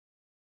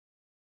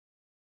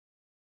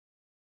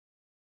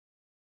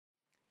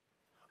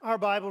Our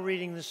Bible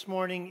reading this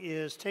morning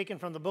is taken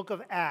from the book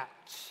of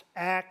Acts,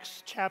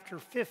 Acts chapter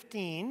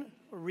 15.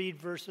 We'll read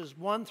verses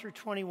 1 through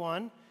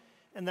 21,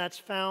 and that's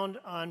found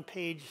on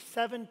page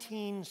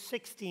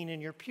 1716 in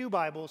your pew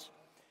Bibles.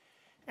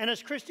 And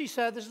as Christy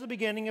said, this is the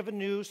beginning of a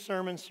new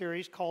sermon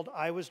series called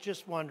I Was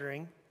Just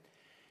Wondering.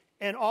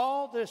 And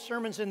all the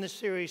sermons in this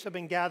series have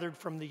been gathered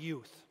from the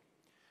youth.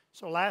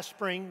 So last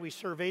spring, we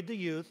surveyed the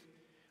youth,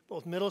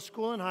 both middle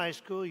school and high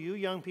school. You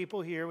young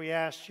people here, we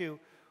asked you,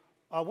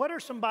 what are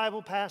some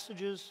Bible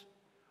passages?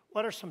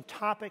 What are some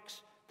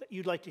topics that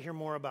you'd like to hear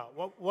more about?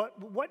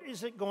 What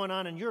is it going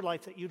on in your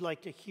life that you'd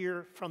like to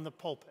hear from the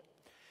pulpit?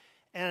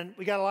 And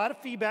we got a lot of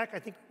feedback. I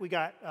think we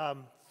got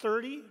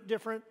 30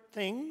 different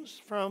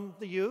things from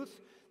the youth.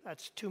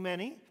 That's too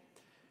many.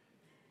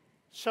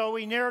 So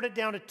we narrowed it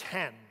down to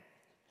 10.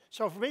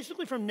 So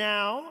basically from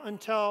now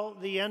until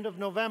the end of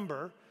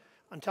November,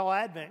 until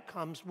Advent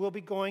comes, we'll be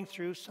going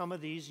through some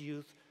of these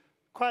youth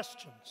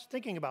questions,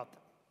 thinking about them.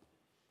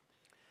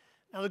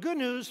 Now, the good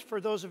news for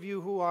those of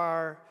you who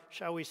are,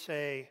 shall we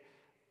say,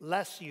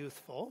 less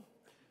youthful,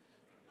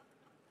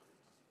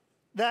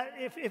 that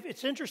if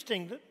it's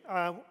interesting,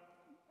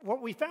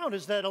 what we found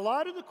is that a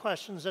lot of the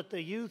questions that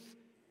the youth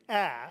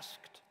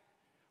asked,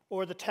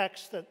 or the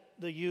texts that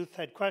the youth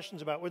had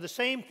questions about, were the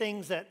same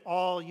things that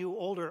all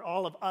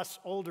of us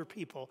older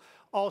people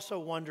also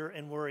wonder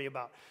and worry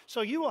about.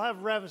 So you will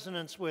have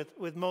resonance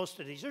with most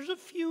of these. There's a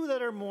few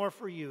that are more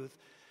for youth,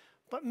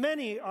 but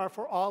many are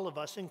for all of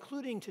us,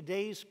 including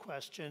today's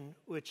question,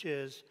 which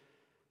is,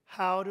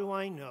 how do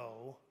I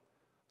know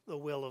the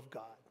will of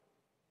God?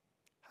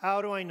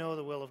 How do I know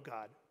the will of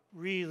God?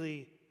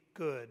 Really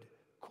good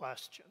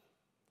question.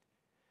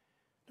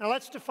 Now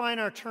let's define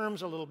our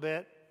terms a little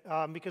bit,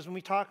 because when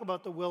we talk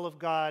about the will of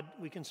God,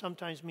 we can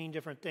sometimes mean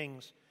different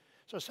things.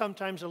 So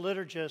sometimes a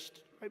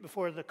liturgist, right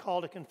before the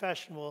call to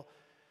confession, will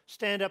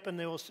stand up and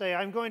they will say,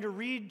 I'm going to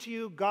read to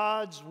you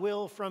God's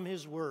will from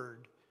His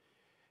Word.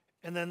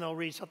 And then they'll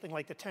read something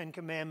like the Ten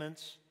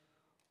Commandments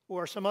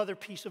or some other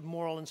piece of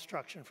moral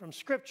instruction from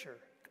Scripture.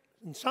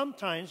 And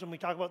sometimes when we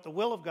talk about the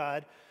will of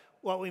God,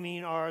 what we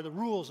mean are the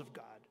rules of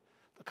God,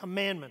 the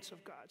commandments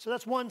of God. So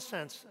that's one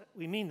sense that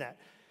we mean that.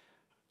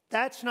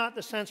 That's not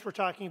the sense we're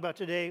talking about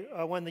today.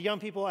 When the young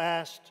people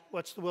asked,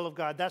 what's the will of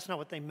God? That's not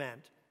what they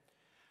meant.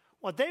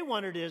 What they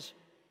wondered is,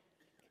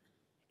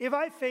 if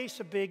I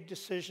face a big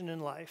decision in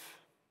life,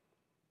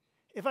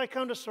 if I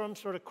come to some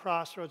sort of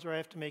crossroads where I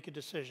have to make a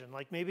decision,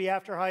 like maybe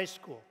after high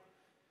school,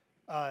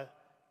 do I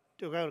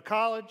go to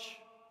college?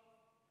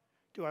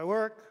 Do I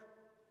work?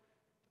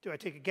 Do I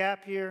take a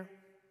gap year?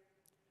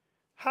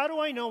 How do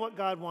I know what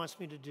God wants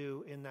me to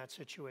do in that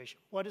situation?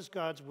 What is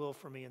God's will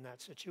for me in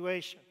that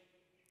situation?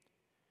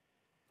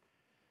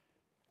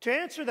 To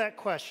answer that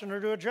question, or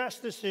to address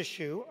this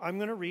issue, I'm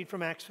going to read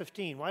from Acts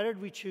 15. Why did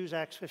we choose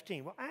Acts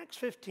 15? Well, Acts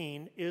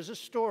 15 is a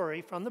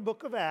story from the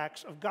book of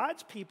Acts of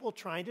God's people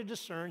trying to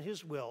discern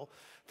His will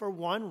for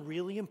one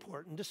really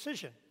important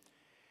decision.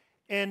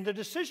 And the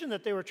decision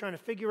that they were trying to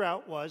figure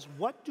out was,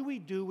 what do we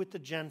do with the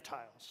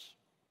Gentiles?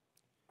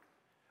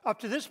 Up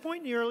to this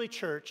point in the early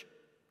church,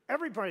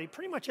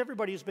 pretty much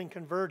everybody who's been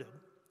converted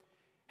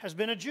has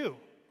been a Jew.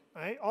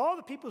 Right? All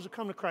the people who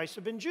come to Christ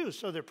have been Jews,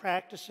 so they're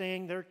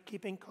practicing, they're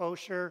keeping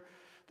kosher,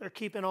 they're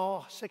keeping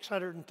all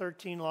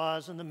 613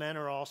 laws, and the men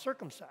are all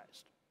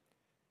circumcised.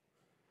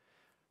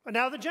 But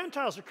now the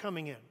Gentiles are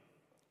coming in.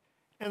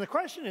 And the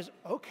question is,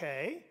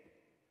 okay,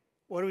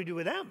 what do we do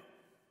with them?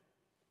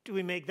 Do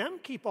we make them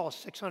keep all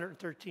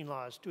 613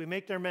 laws? Do we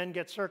make their men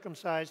get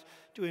circumcised?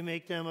 Do we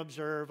make them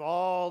observe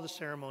all the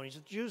ceremonies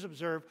that the Jews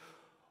observe?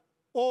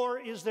 Or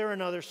is there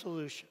another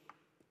solution?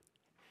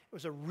 It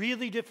was a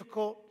really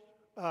difficult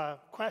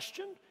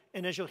question,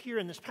 and as you'll hear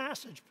in this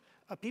passage,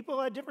 people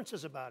had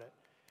differences about it.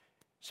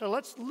 So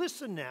let's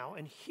listen now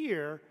and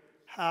hear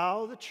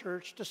how the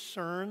church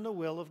discerned the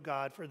will of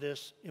God for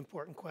this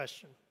important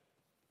question.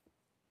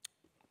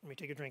 Let me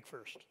take a drink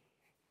first.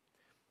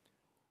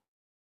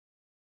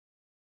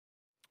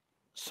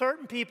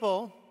 Certain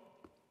people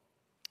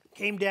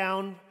came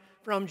down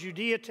from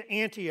Judea to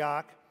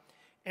Antioch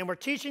and were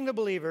teaching the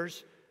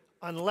believers,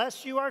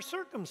 unless you are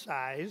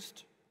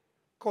circumcised,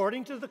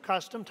 according to the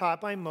custom taught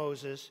by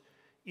Moses,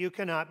 you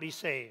cannot be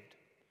saved.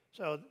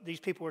 So these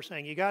people were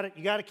saying, you got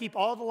to keep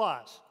all the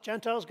laws.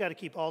 Gentiles got to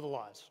keep all the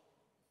laws.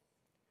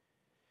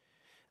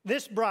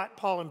 This brought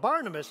Paul and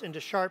Barnabas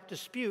into sharp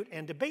dispute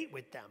and debate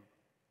with them.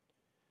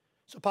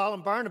 So Paul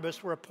and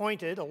Barnabas were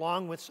appointed,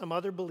 along with some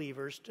other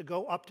believers, to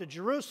go up to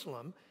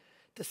Jerusalem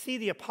to see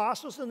the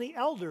apostles and the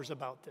elders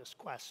about this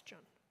question.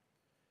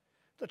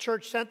 The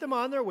church sent them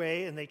on their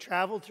way, and they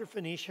traveled through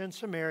Phoenicia and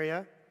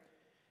Samaria.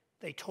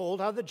 They told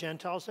how the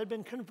Gentiles had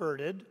been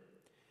converted,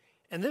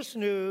 and this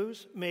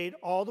news made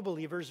all the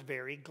believers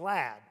very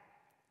glad.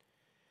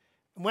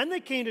 And when they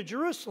came to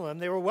Jerusalem,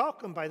 they were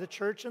welcomed by the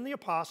church and the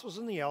apostles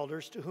and the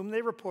elders, to whom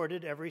they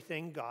reported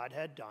everything God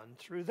had done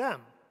through them.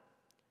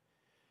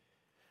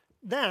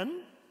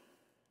 Then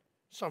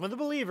some of the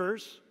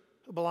believers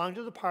who belonged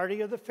to the party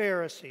of the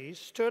Pharisees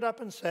stood up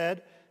and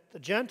said, the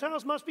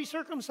Gentiles must be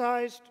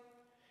circumcised,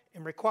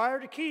 and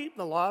required to keep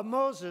the law of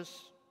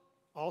Moses,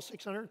 all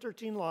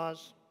 613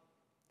 laws.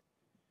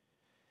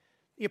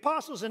 The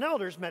apostles and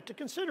elders met to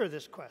consider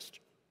this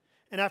question.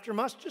 And after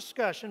much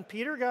discussion,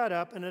 Peter got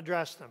up and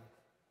addressed them.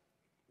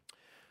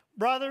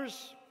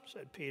 "Brothers,"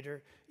 said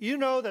Peter, "you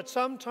know that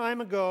some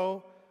time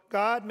ago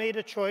God made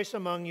a choice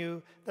among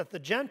you that the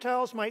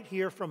Gentiles might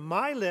hear from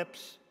my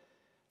lips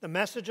the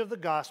message of the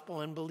gospel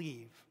and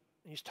believe."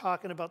 And he's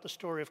talking about the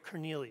story of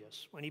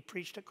Cornelius. When he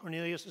preached at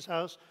Cornelius'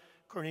 house,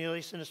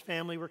 Cornelius and his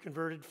family were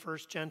converted,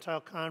 first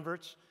Gentile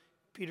converts.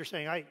 Peter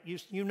saying,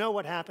 you know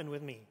what happened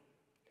with me.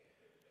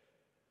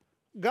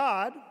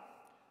 God,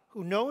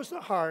 who knows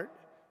the heart,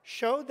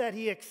 showed that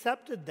he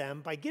accepted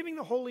them by giving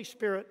the Holy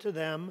Spirit to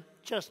them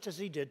just as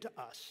he did to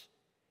us.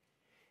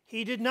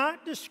 He did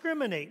not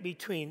discriminate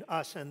between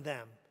us and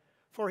them,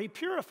 for he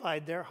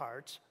purified their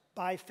hearts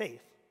by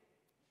faith.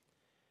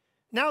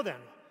 Now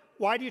then,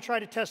 why do you try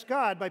to test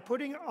God by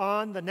putting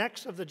on the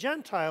necks of the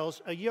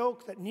Gentiles a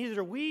yoke that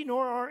neither we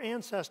nor our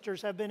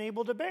ancestors have been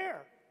able to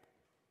bear?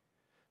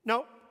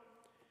 No,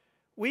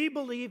 we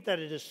believe that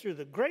it is through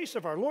the grace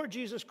of our Lord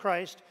Jesus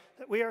Christ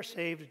that we are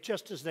saved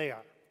just as they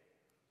are.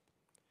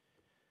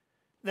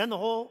 Then the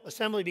whole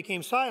assembly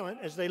became silent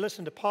as they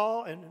listened to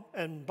Paul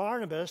and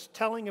Barnabas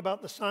telling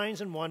about the signs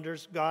and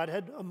wonders God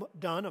had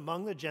done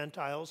among the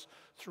Gentiles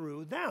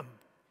through them.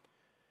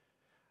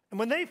 And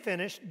when they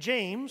finished,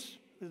 James,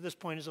 who at this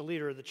point is a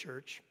leader of the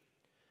church,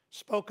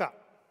 spoke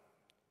up.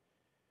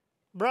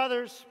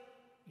 "Brothers,"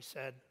 he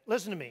said,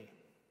 "listen to me.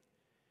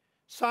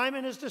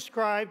 Simon has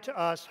described to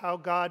us how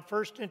God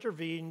first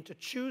intervened to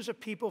choose a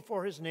people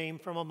for his name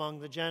from among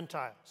the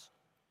Gentiles.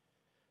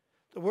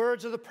 The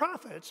words of the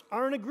prophets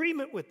are in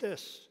agreement with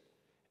this,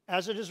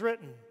 as it is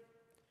written."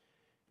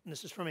 And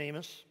this is from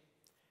Amos.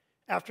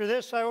 "After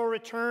this I will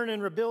return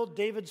and rebuild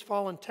David's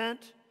fallen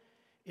tent.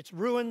 Its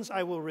ruins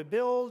I will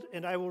rebuild,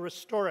 and I will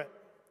restore it,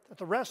 that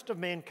the rest of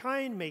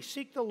mankind may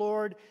seek the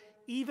Lord,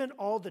 even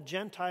all the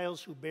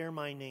Gentiles who bear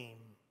my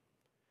name,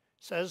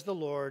 says the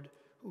Lord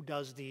who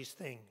does these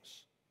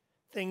things,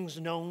 things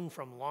known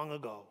from long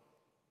ago.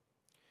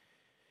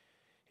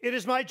 It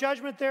is my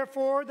judgment,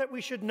 therefore, that we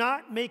should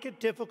not make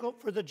it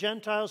difficult for the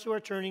Gentiles who are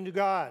turning to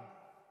God.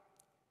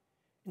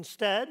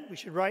 Instead, we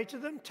should write to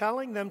them,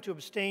 telling them to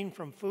abstain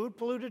from food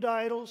polluted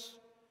idols,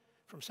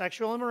 from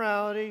sexual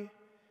immorality,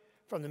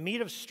 from the meat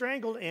of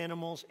strangled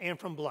animals, and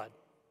from blood.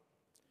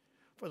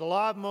 For the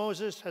law of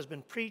Moses has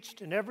been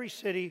preached in every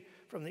city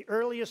from the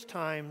earliest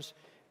times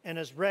and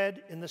is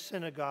read in the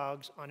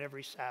synagogues on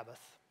every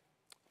Sabbath."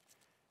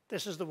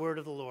 This is the word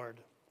of the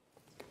Lord.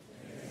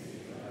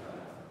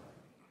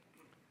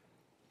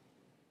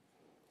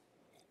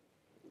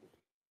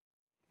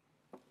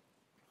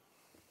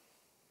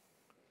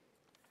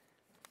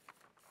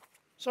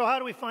 So how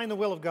do we find the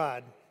will of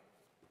God?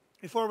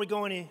 Before we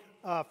go any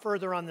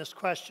further on this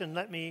question,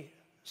 let me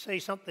say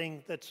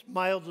something that's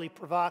mildly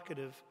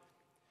provocative.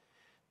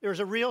 There's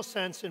a real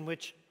sense in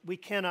which we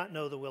cannot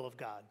know the will of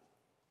God.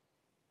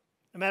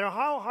 No matter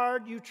how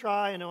hard you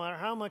try and no matter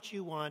how much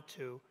you want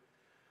to,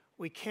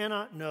 we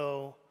cannot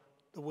know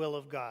the will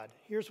of God.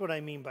 Here's what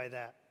I mean by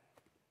that.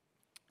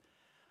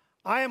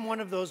 I am one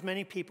of those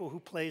many people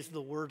who plays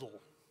the Wordle,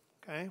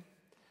 okay?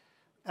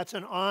 That's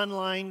an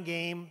online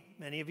game,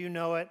 many of you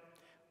know it,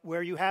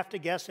 where you have to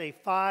guess a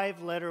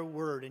 5-letter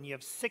word, and you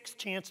have 6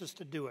 chances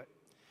to do it.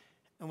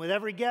 And with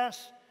every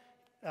guess,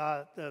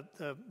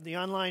 the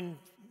online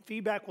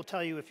feedback will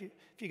tell you if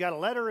you got a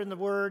letter in the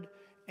word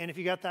and if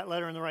you got that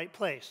letter in the right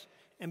place.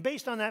 And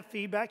based on that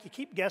feedback, you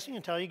keep guessing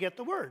until you get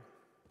the word.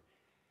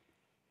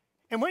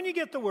 And when you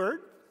get the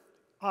word,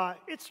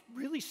 it's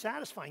really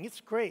satisfying.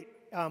 It's great.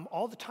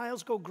 All the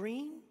tiles go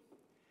green,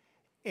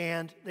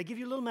 and they give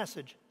you a little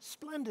message.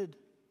 Splendid,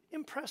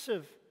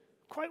 impressive,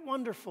 quite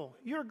wonderful.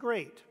 You're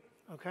great,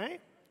 okay?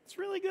 It's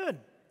really good.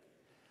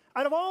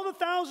 Out of all the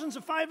thousands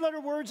of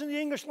 5-letter words in the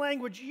English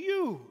language,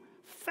 you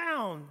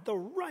found the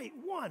right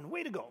one.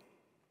 Way to go.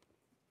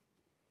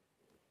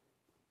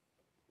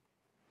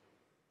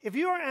 If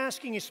you are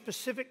asking a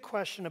specific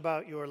question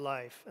about your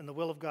life and the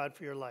will of God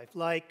for your life,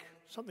 like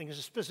something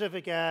as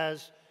specific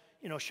as,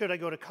 should I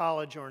go to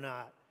college or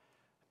not?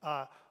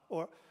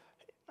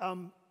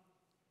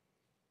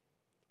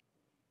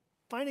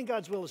 Finding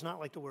God's will is not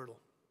like the Wordle.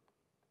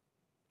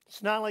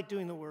 It's not like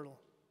doing the Wordle.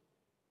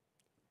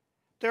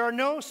 There are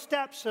no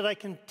steps that I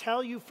can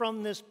tell you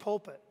from this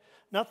pulpit,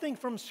 nothing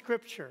from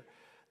Scripture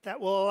that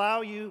will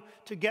allow you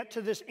to get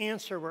to this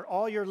answer where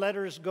all your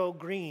letters go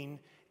green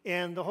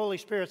and the Holy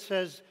Spirit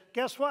says,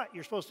 guess what?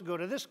 You're supposed to go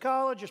to this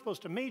college, you're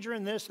supposed to major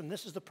in this, and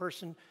this is the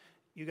person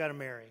you got to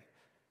marry.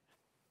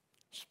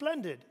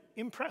 Splendid,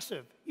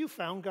 impressive. You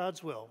found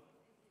God's will.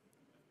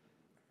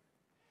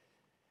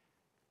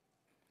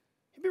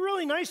 It'd be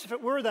really nice if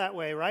it were that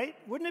way, right?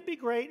 Wouldn't it be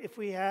great if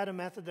we had a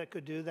method that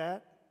could do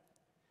that?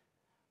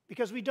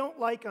 Because we don't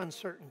like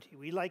uncertainty.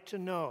 We like to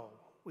know.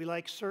 We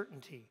like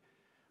certainty.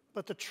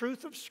 But the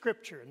truth of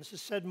Scripture, and this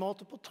is said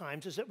multiple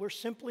times, is that we're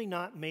simply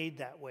not made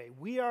that way.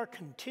 We are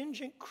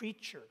contingent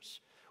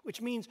creatures,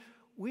 which means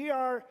we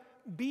are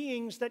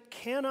beings that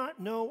cannot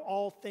know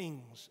all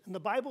things. And the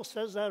Bible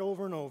says that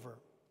over and over.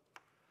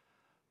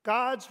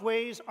 God's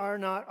ways are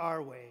not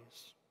our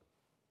ways.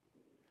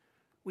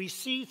 We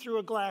see through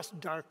a glass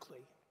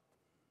darkly.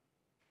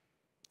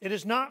 It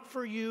is not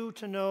for you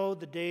to know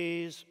the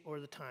days or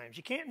the times.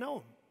 You can't know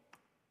them.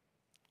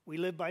 We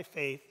live by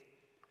faith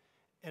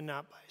and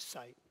not by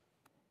sight.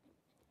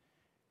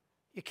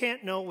 You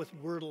can't know with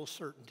wordle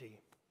certainty.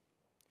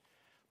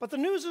 But the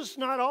news is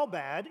not all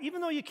bad.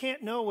 Even though you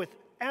can't know with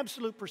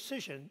absolute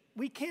precision,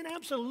 we can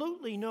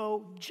absolutely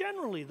know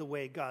generally the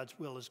way God's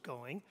will is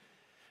going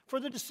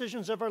for the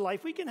decisions of our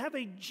life. We can have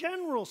a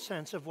general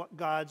sense of what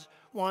God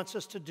wants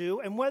us to do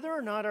and whether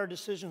or not our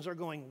decisions are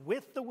going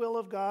with the will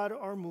of God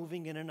or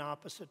moving in an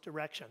opposite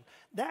direction.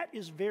 That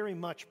is very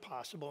much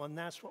possible, and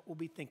that's what we'll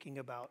be thinking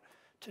about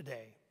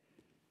today.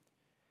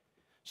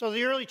 So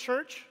the early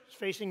church is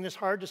facing this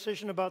hard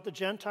decision about the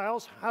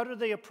Gentiles. How do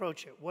they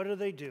approach it? What do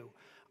they do?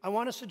 I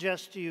want to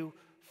suggest to you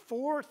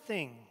 4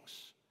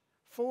 things,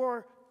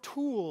 4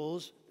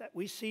 tools that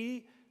we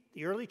see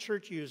the early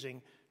church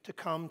using to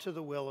come to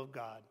the will of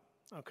God,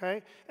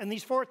 okay? And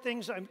these 4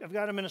 things, I've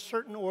got them in a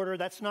certain order.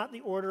 That's not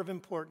the order of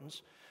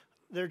importance.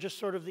 They're just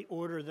sort of the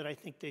order that I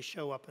think they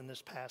show up in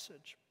this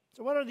passage.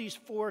 So what are these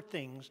 4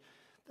 things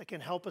that can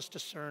help us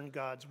discern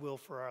God's will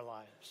for our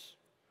lives?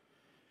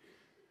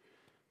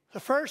 The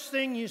first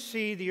thing you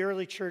see the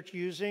early church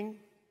using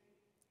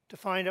to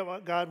find out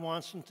what God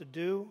wants them to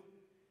do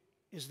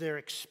is their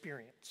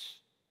experience.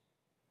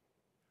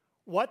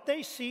 What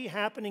they see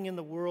happening in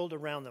the world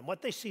around them,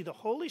 what they see the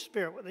Holy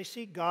Spirit, what they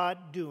see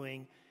God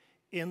doing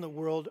in the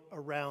world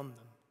around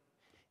them.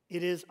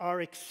 It is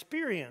our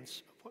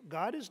experience of what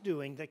God is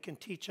doing that can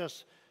teach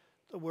us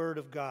the Word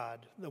of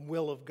God, the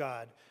will of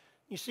God.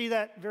 You see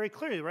that very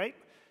clearly, right?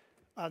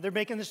 They're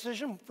making the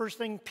decision. First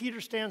thing,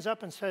 Peter stands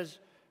up and says,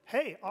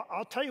 hey,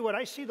 I'll tell you what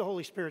I see the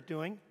Holy Spirit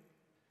doing.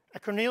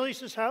 At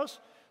Cornelius' house,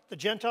 the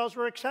Gentiles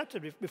were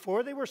accepted.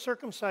 Before they were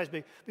circumcised,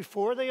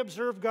 before they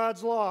observed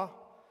God's law,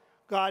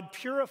 God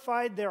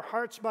purified their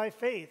hearts by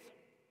faith.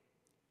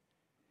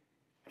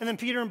 And then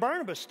Peter and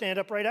Barnabas stand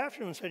up right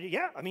after him and said,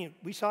 yeah, I mean,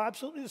 we saw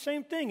absolutely the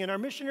same thing. In our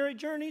missionary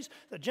journeys,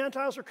 the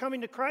Gentiles are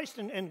coming to Christ,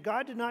 and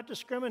God did not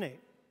discriminate.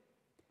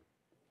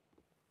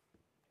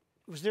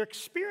 It was their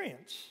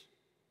experience.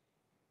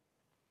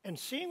 And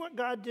seeing what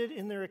God did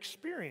in their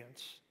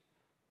experience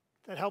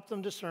that helped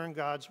them discern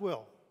God's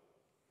will.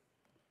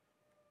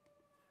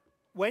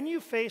 When you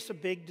face a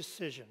big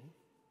decision,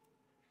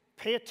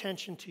 pay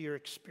attention to your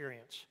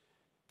experience.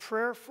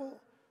 Prayerful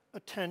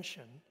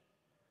attention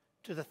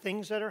to the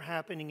things that are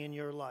happening in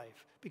your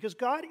life. Because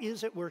God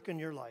is at work in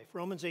your life.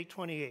 Romans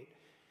 8:28.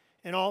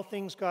 In all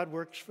things God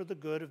works for the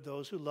good of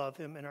those who love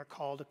him and are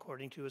called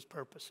according to his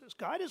purposes.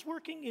 God is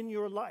working in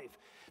your life.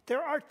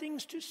 There are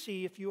things to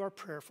see if you are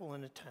prayerful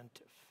and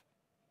attentive.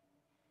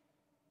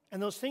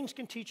 And those things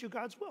can teach you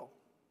God's will.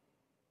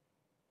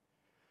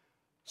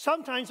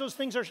 Sometimes those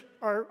things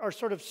are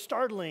sort of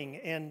startling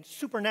and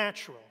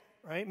supernatural,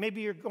 right?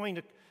 Maybe you're trying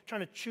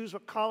to choose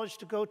what college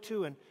to go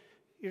to, and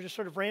you're just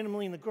sort of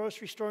randomly in the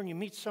grocery store, and you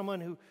meet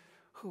someone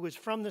who is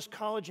from this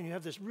college, and you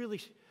have this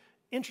really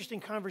interesting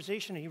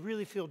conversation, and you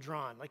really feel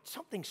drawn, like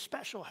something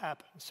special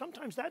happened.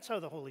 Sometimes that's how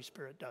the Holy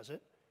Spirit does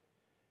it.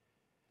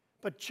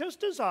 But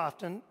just as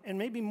often, and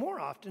maybe more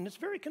often, it's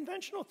very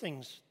conventional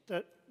things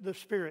that the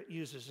Spirit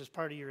uses as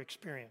part of your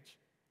experience,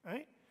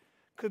 right?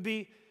 Could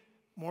be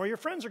more of your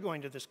friends are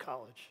going to this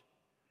college,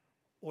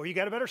 or you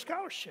got a better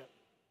scholarship,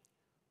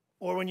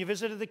 or when you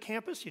visited the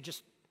campus, you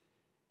just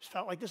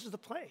felt like this is the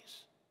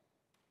place.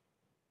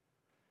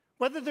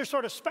 Whether they're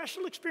sort of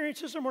special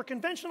experiences or more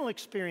conventional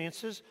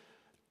experiences,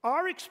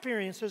 our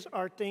experiences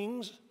are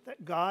things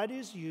that God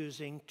is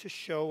using to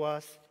show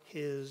us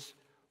his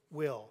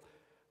will.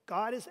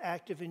 God is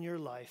active in your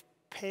life.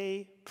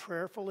 Pay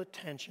prayerful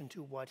attention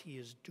to what he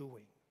is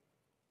doing.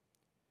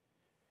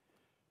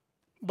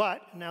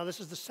 But, now this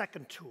is the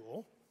second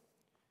tool.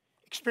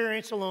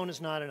 Experience alone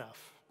is not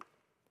enough.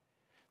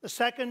 The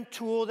second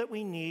tool that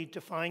we need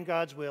to find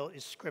God's will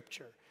is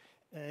Scripture.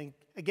 And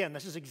again,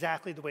 this is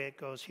exactly the way it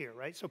goes here,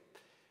 right? So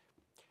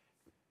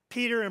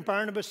Peter and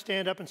Barnabas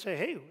stand up and say,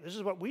 hey, this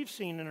is what we've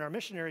seen in our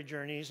missionary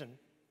journeys,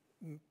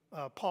 and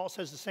Paul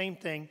says the same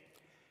thing.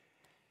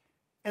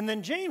 And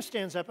then James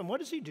stands up, and what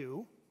does he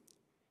do?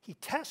 He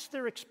tests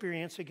their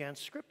experience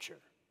against Scripture.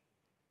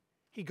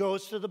 He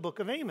goes to the book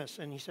of Amos,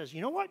 and he says,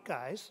 you know what,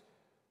 guys?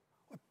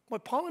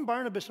 What Paul and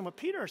Barnabas and what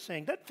Peter are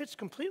saying, that fits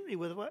completely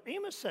with what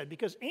Amos said,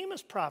 because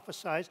Amos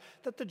prophesies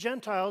that the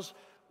Gentiles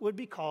would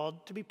be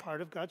called to be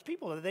part of God's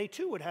people, that they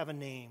too would have a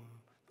name.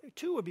 They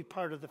too would be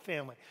part of the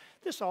family.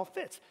 This all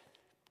fits.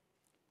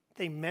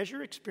 They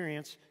measure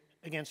experience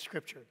against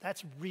Scripture.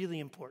 That's really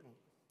important.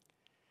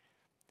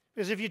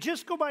 Because if you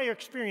just go by your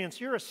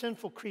experience, you're a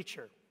sinful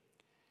creature.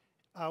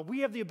 We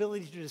have the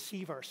ability to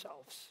deceive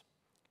ourselves.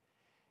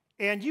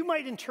 And you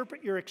might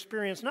interpret your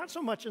experience not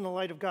so much in the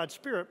light of God's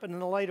Spirit, but in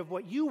the light of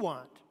what you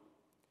want.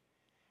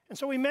 And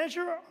so we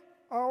measure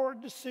our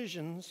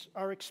decisions,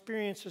 our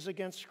experiences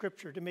against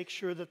Scripture to make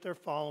sure that they're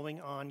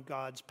following on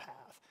God's path.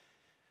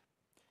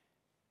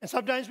 And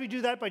sometimes we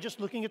do that by just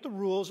looking at the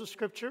rules of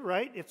Scripture,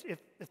 right? If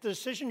the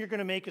decision you're going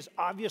to make is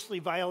obviously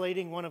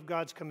violating one of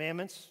God's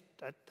commandments,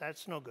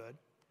 that's no good.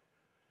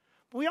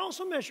 But we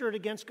also measure it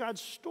against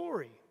God's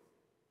story.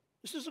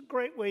 This is a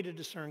great way to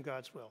discern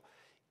God's will.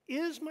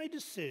 Is my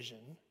decision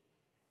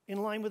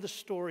in line with the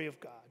story of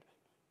God?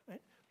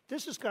 Right?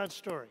 This is God's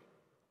story.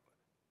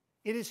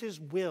 It is his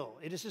will.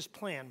 It is his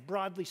plan,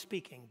 broadly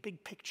speaking,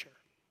 big picture.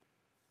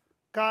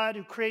 God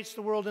who creates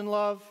the world in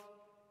love,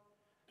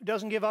 who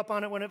doesn't give up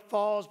on it when it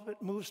falls,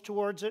 but moves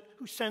towards it,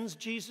 who sends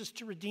Jesus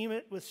to redeem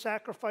it with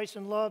sacrifice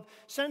and love,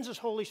 sends his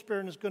Holy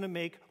Spirit and is going to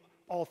make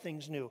all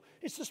things new.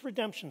 It's this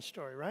redemption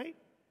story, right?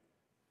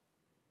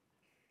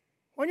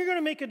 When you're going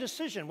to make a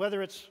decision,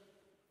 whether it's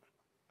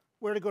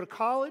where to go to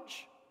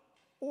college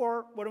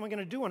or what am I going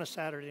to do on a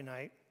Saturday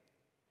night,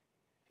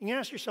 and you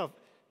ask yourself,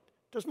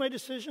 does my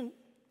decision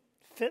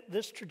fit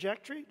this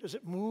trajectory? Does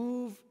it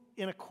move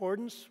in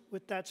accordance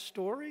with that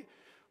story?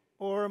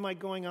 Or am I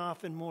going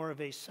off in more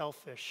of a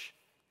selfish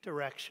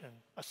direction,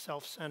 a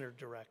self-centered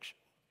direction?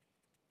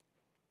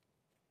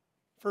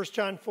 1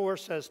 John 4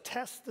 says,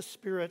 test the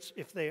spirits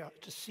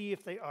to see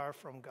if they are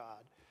from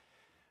God.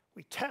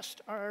 We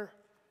test our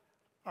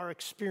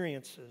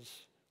experiences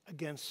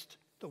against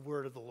the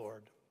word of the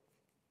Lord.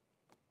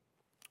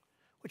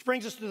 Which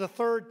brings us to the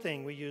third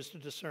thing we use to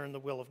discern the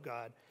will of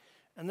God.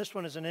 And this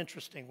one is an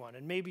interesting one,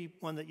 and maybe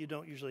one that you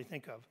don't usually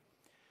think of.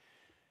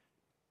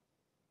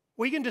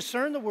 We can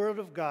discern the word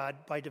of God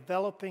by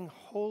developing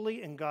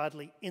holy and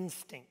godly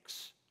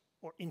instincts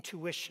or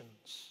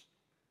intuitions.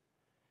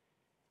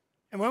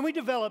 And when we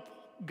develop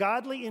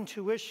godly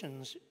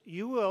intuitions,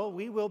 we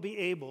will be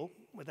able,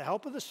 with the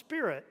help of the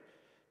Spirit,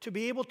 to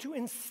be able to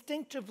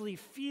instinctively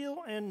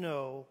feel and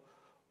know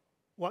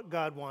what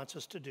God wants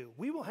us to do.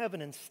 We will have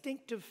an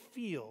instinctive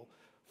feel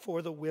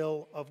for the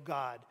will of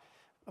God.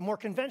 A more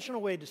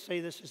conventional way to say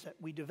this is that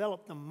we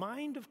develop the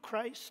mind of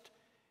Christ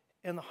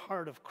and the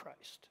heart of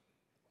Christ.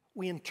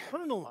 We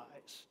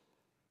internalize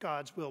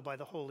God's will by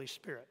the Holy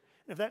Spirit.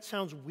 And if that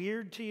sounds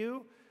weird to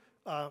you,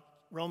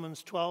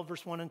 Romans 12,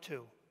 verse 1 and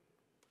 2.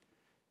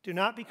 Do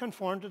not be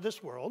conformed to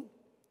this world,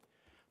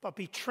 but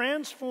be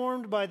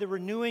transformed by the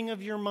renewing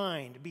of your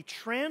mind. Be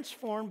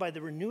transformed by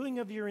the renewing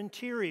of your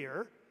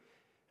interior.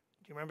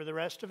 Do you remember the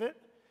rest of it?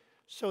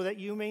 So that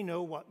you may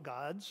know what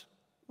God's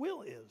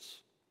will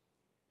is.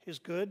 His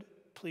good,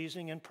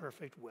 pleasing, and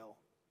perfect will.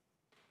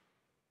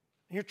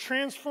 And you're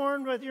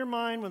transformed with your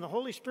mind. When the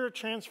Holy Spirit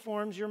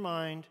transforms your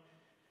mind,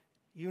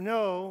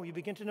 you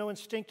begin to know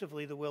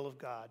instinctively the will of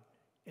God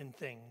in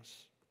things.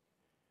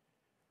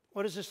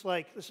 What is this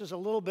like? This is a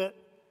little bit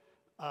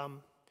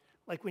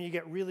like when you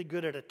get really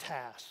good at a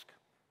task,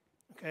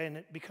 okay, and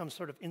it becomes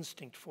sort of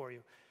instinct for you.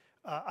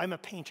 I'm a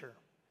painter,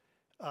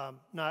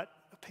 not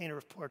a painter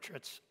of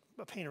portraits,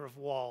 a painter of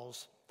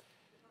walls,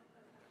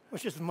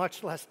 which is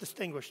much less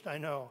distinguished, I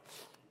know.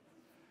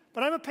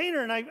 But I'm a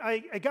painter, and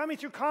I got me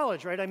through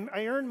college, right?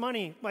 I earned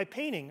money by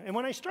painting. And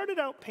when I started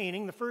out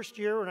painting, the first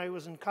year when I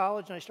was in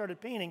college and I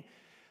started painting,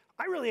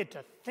 I really had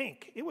to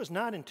think. It was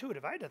not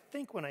intuitive. I had to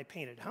think when I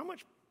painted. How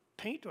much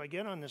paint do I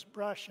get on this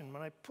brush? And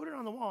when I put it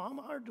on the wall,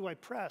 how hard do I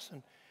press?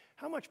 And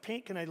how much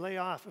paint can I lay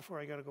off before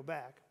I got to go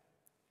back?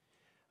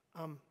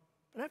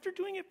 But after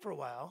doing it for a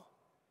while,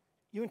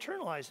 you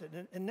internalize it.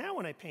 And now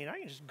when I paint, I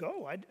can just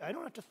go. I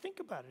don't have to think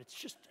about it. It's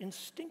just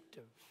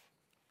instinctive.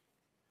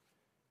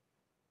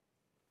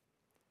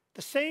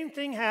 The same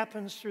thing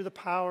happens through the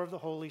power of the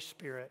Holy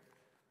Spirit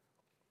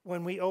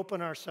when we open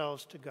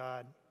ourselves to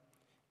God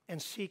and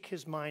seek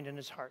his mind and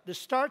his heart. This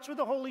starts with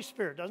the Holy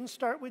Spirit. It doesn't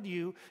start with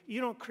you. You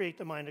don't create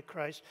the mind of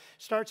Christ.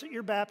 It starts at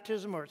your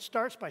baptism, or it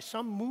starts by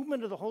some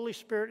movement of the Holy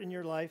Spirit in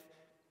your life.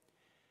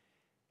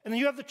 And then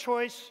you have the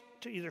choice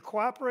to either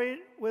cooperate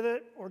with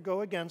it or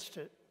go against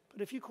it.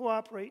 But if you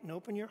cooperate and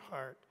open your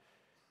heart,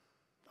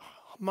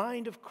 the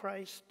mind of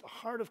Christ, the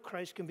heart of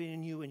Christ can be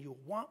in you, and you'll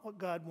want what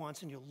God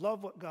wants, and you'll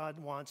love what God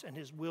wants, and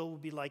his will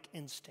be like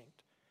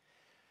instinct.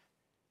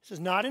 This is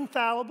not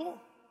infallible.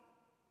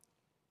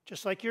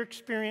 Just like your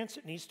experience,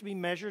 it needs to be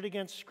measured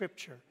against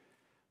Scripture.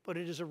 But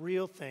it is a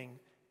real thing,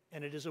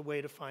 and it is a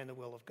way to find the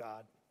will of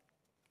God.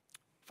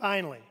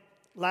 Finally,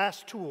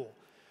 last tool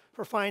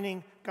for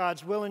finding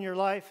God's will in your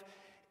life,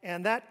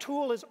 and that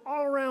tool is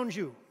all around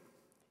you.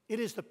 It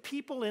is the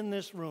people in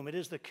this room. It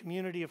is the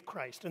community of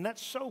Christ. And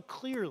that's so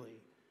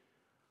clearly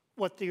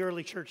what the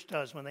early church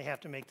does when they have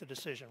to make the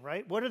decision,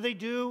 right? What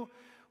do?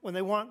 When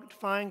they want to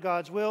find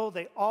God's will,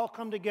 they all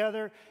come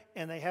together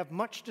and they have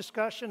much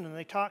discussion and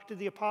they talk to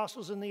the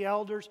apostles and the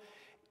elders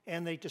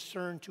and they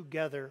discern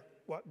together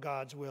what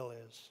God's will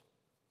is.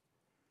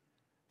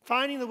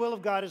 Finding the will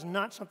of God is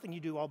not something you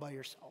do all by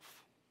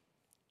yourself.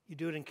 You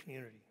do it in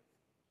community.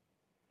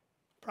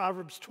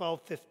 Proverbs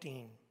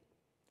 12:15.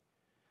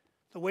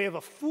 The way of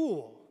a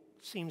fool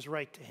seems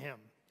right to him.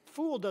 A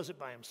fool does it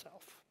by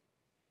himself,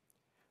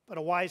 but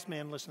a wise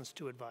man listens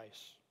to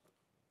advice.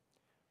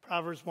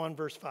 Proverbs 1,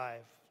 verse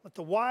 5. Let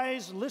the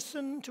wise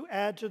listen to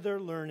add to their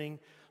learning.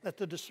 Let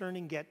the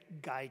discerning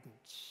get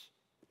guidance.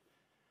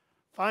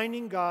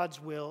 Finding God's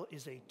will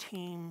is a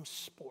team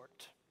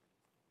sport.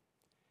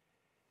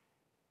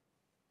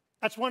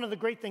 That's one of the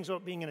great things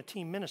about being in a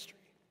team ministry.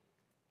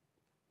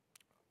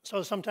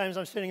 So sometimes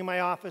I'm sitting in my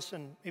office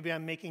and maybe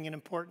I'm making an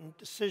important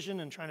decision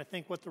and trying to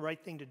think what the right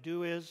thing to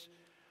do is,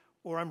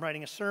 or I'm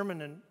writing a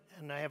sermon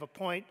and I have a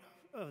point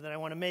that I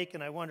want to make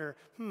and I wonder,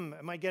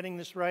 am I getting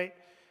this right?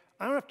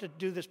 I don't have to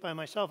do this by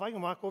myself. I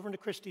can walk over into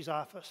Christy's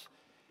office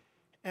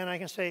and I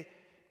can say,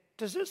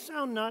 does this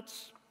sound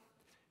nuts?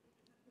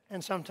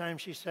 And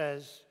sometimes she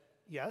says,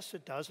 yes,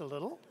 it does a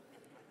little.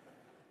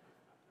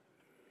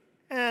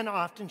 And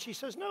often she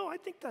says, no, I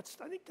think that's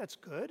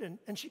good.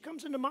 And she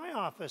comes into my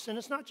office, and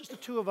it's not just the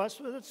two of us,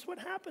 but it's what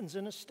happens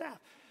in a staff.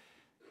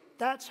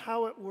 That's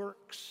how it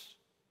works,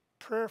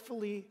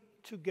 prayerfully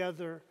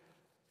together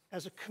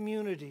as a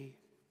community,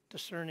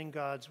 discerning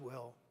God's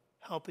will,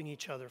 helping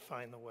each other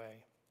find the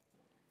way.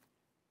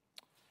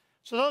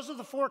 So those are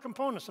the four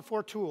components, the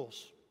four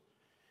tools.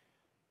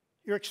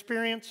 Your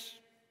experience,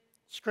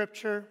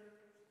 Scripture,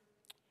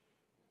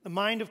 the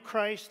mind of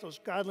Christ, those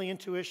godly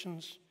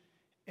intuitions,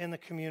 and the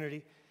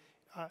community.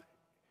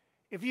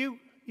 If you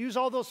use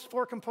all those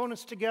four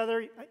components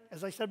together,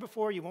 as I said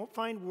before, you won't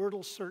find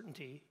wordle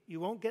certainty. You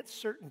won't get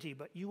certainty,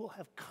 but you will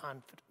have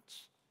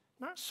confidence.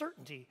 Not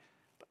certainty,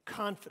 but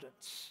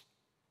confidence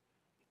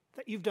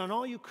that you've done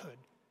all you could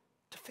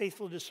to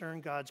faithfully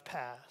discern God's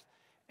path.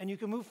 And you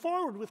can move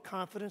forward with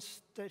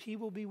confidence that He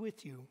will be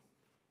with you.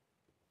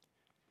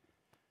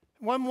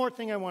 One more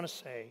thing I want to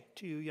say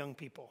to you young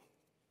people.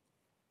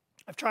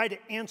 I've tried to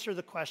answer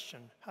the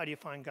question, how do you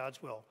find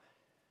God's will?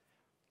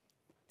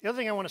 The other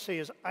thing I want to say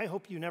is I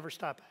hope you never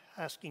stop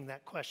asking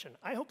that question.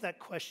 I hope that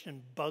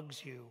question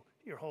bugs you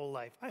your whole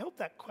life. I hope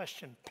that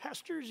question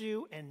pesters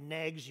you and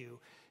nags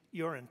you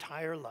your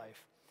entire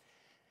life.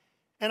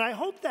 And I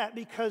hope that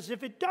because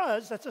if it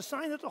does, that's a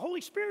sign that the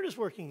Holy Spirit is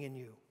working in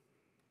you.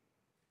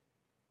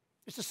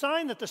 It's a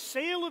sign that the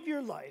sail of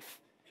your life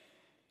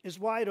is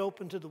wide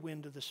open to the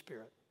wind of the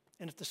Spirit.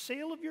 And if the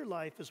sail of your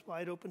life is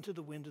wide open to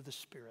the wind of the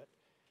Spirit,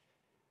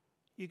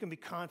 you can be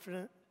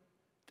confident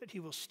that He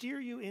will steer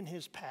you in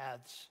His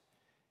paths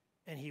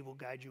and He will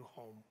guide you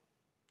home.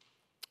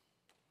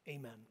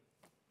 Amen.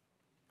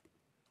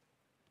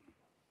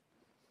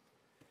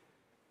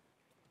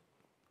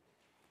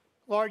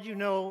 Lord, you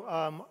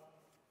know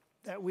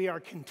that we are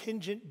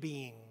contingent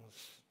beings.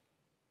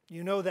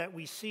 You know that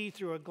we see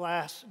through a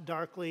glass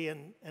darkly,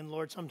 and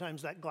Lord,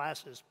 sometimes that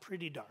glass is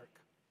pretty dark.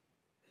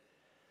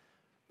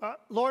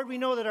 Lord, we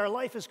know that our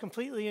life is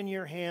completely in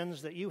your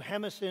hands, that you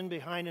hem us in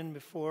behind and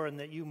before, and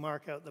that you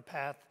mark out the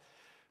path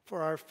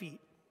for our feet.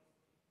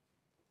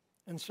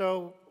 And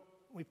so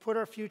we put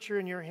our future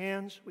in your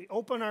hands, we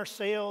open our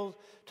sail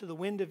to the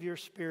wind of your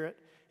Spirit,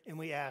 and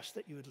we ask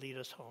that you would lead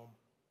us home.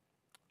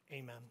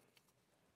 Amen.